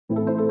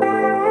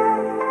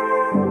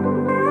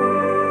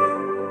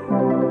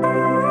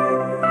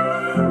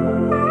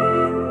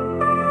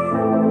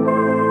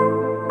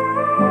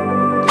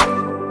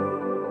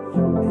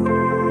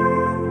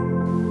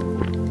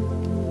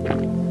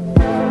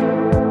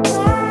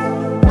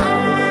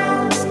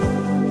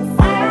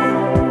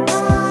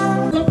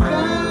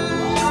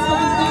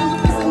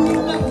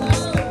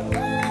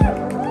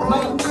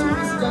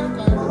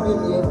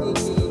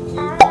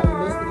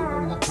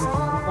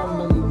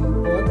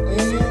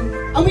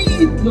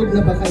Eatlog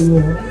na ba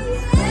kayo?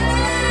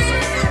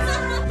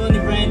 Tony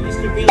Bryan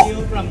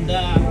Distribution from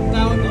the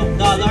town of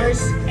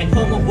Dollars and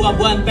home of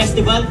Buabuan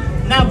Festival,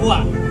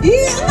 Nabua.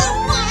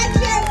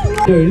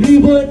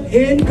 Libot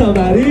in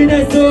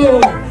Camarines Zone.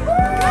 1,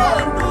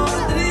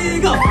 2,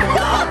 3, go!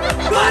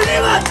 Go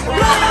Libot!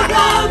 Go,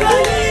 go, go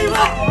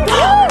Libot! Go,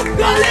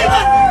 go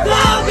Libot!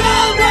 Go, go,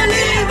 go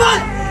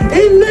Libot!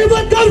 In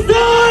Libot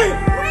CamSur!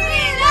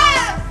 We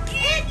love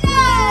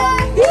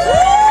Eatlog!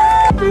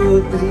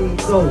 2,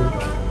 3, go!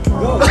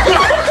 Go!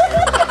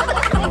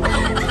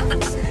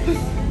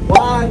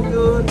 1,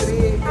 2,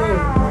 3, go!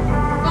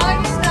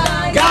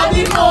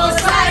 Gabi po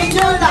sa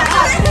inyo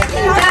lahat!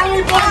 Gabi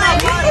po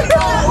naman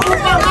ito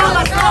upang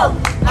mamasaw!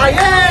 Ay,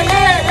 ay,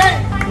 ay, ay!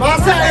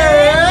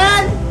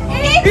 Masaen!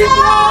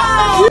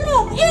 Eatlog!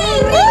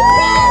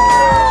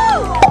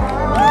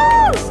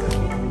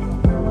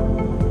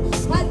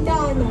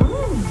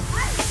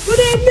 Good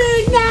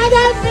evening,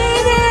 Naga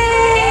City!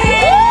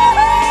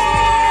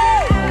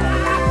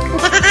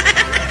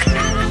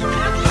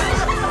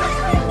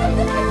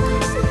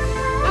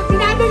 Ang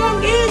sinabi kong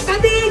eat,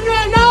 sabihin nyo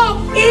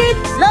ano?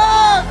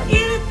 Eatlog!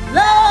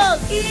 Eatlog!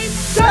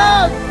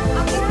 Eatlog!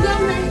 Ang itlog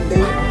na hindi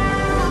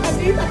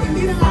nakakasip at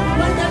hindi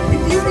nakakabalik,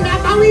 hindi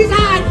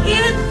pinapawisan.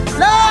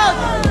 Eatlog!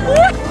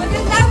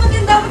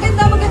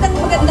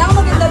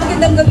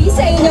 Magandang gabi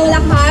sa inyong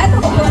lahat.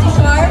 Ako po si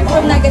Char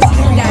from Naga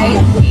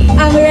Guide.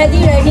 Ang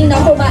ready na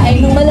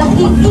kumain ng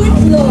malaking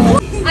itlog.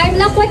 I'm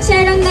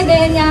Lakwatserong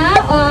Nagueña.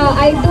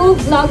 I do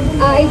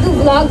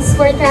vlogs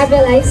for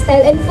travel, lifestyle,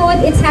 and food.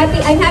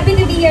 I'm happy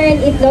to be here in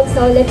Eatlog,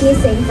 so let me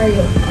sing for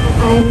you.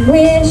 I'm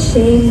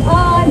wishing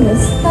on a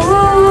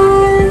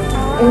star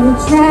and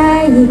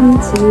trying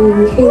to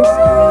believe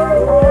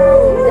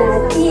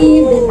that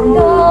even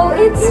though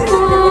it's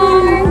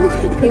hard,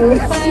 he'll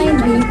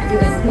find me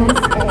Christmas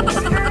Day.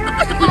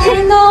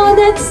 I know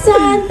that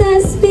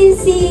Santa's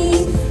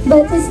busy,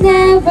 but he's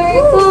never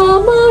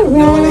come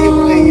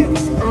around.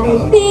 I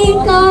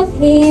think of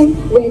him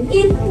when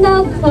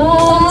Eatlog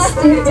comes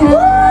to town.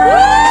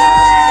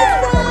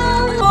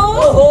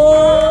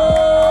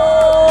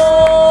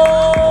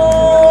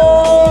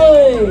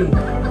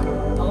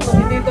 Ako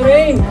si Tito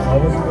Ray.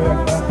 Ako si Kuya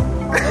Ka.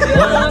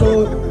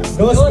 1, 2,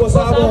 dos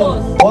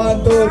Busabos.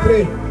 1, 2,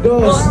 3,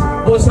 dos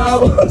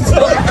Busabos.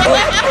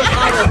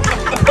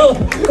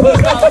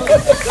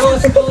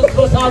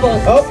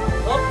 Busabos. Up.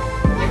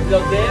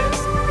 Eatlog there.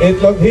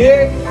 Eatlog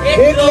here.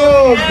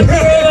 Eatlog.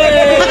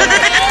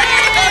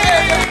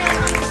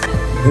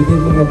 Good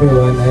evening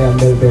everyone, I am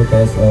Mel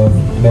Cortez of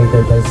Mel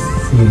Cortez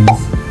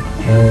Series,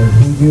 and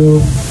thank you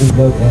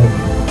Eatlog and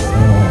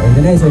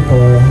organizer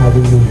for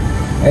having me.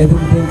 I don't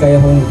think kaya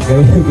kong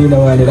gawin yung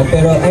ginawa nila,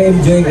 pero I am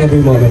enjoying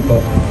every moment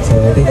po. So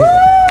thank you.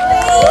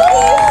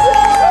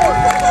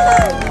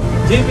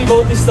 JP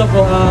Bautista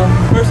po,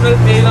 personal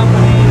pay lang po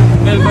ni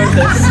Mel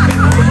Cortez.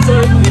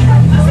 Sorry po.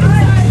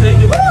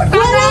 Thank you.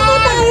 Wala mo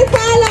tayo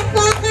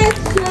palakpakan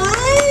siya!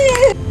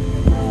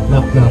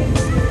 Knock, knock.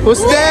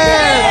 Who's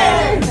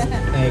there?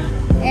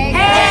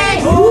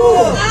 Hey!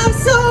 I'm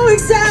so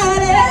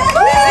excited!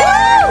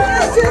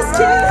 I just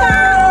can't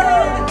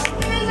hide!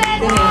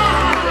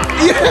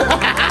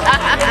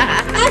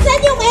 Asan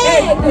yung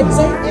egg?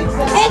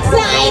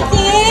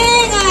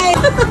 Exciting!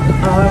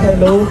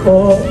 Hello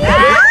po.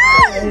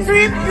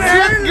 Sweet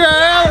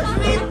girl!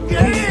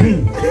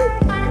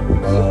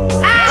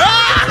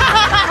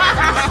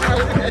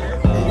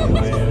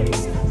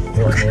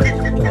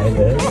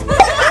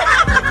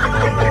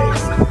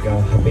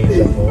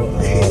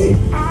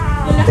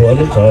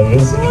 Bono,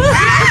 Chavez.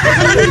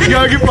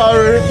 Gagi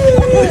power.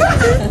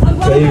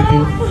 Thank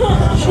you.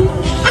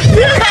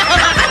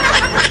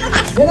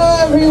 Hello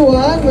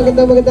everyone!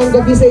 Magandang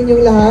gabi sa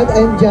inyong lahat.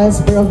 I'm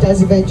Jasper of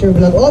Jazzyventure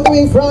Vlog, all the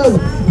way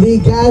from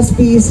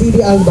Legazpi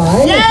City,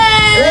 Albay.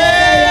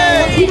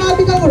 Yay!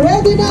 Sinabi kang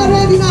ready na!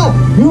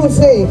 You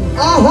say,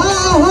 aha,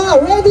 aha!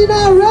 Ready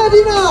na!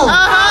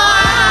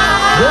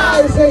 Aha!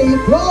 I say,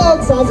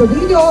 Eatlog,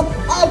 sasabihin nyo,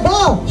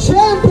 aba,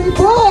 syempre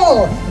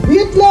po!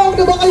 Eatlog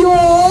na ba kayo?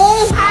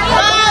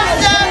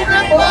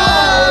 Syempre po!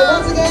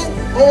 Once again,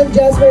 I am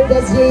Jasper,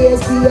 that's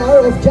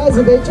JSPR of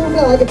Jazzyventure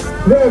Vlog,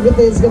 where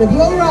everything's gonna be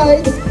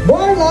alright.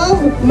 More love,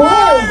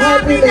 more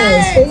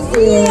happiness. Thank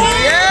you.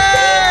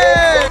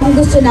 Ang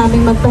gusto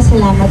naming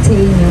magpasalamat sa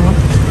inyo.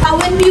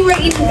 When we were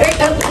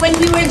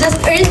just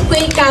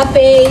Earthquake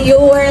Cafe, you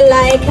were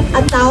like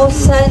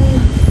 1,000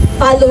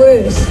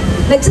 followers.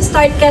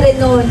 Nagsa-start ka rin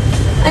noon.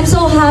 I'm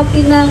so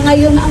happy na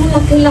ngayon ang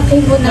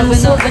laki-laki mo na.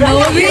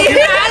 Sobrang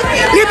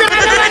Dito ka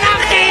naman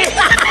laki!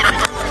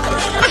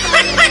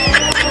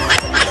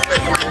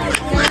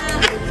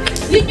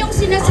 Yun yung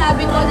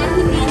sinasabi ko na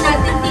hindi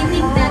natin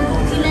titignan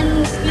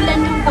ilan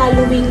yung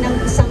following ng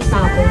isang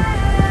tao.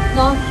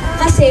 No?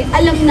 Kasi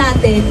alam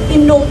natin,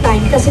 in no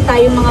time, kasi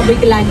tayong mga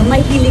Bicolano,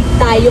 mahilig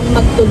tayong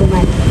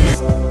magtulungan.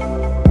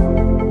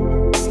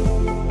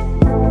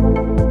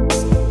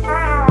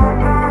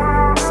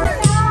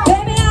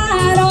 Baby,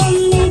 I don't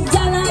need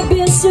dollar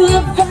bills to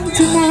have fun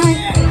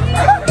tonight.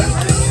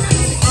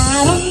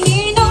 I don't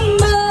need no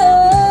money.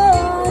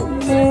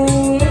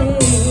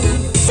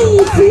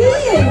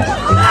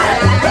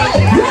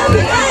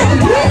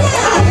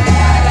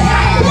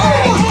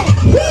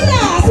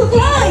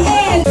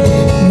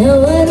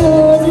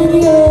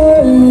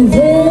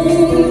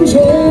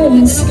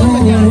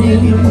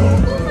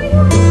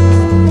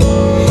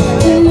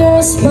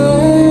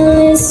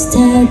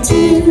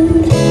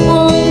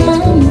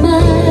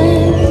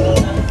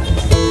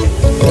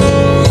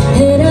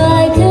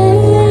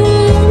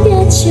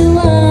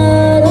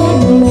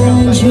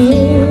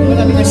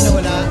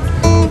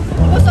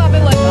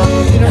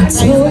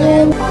 That's all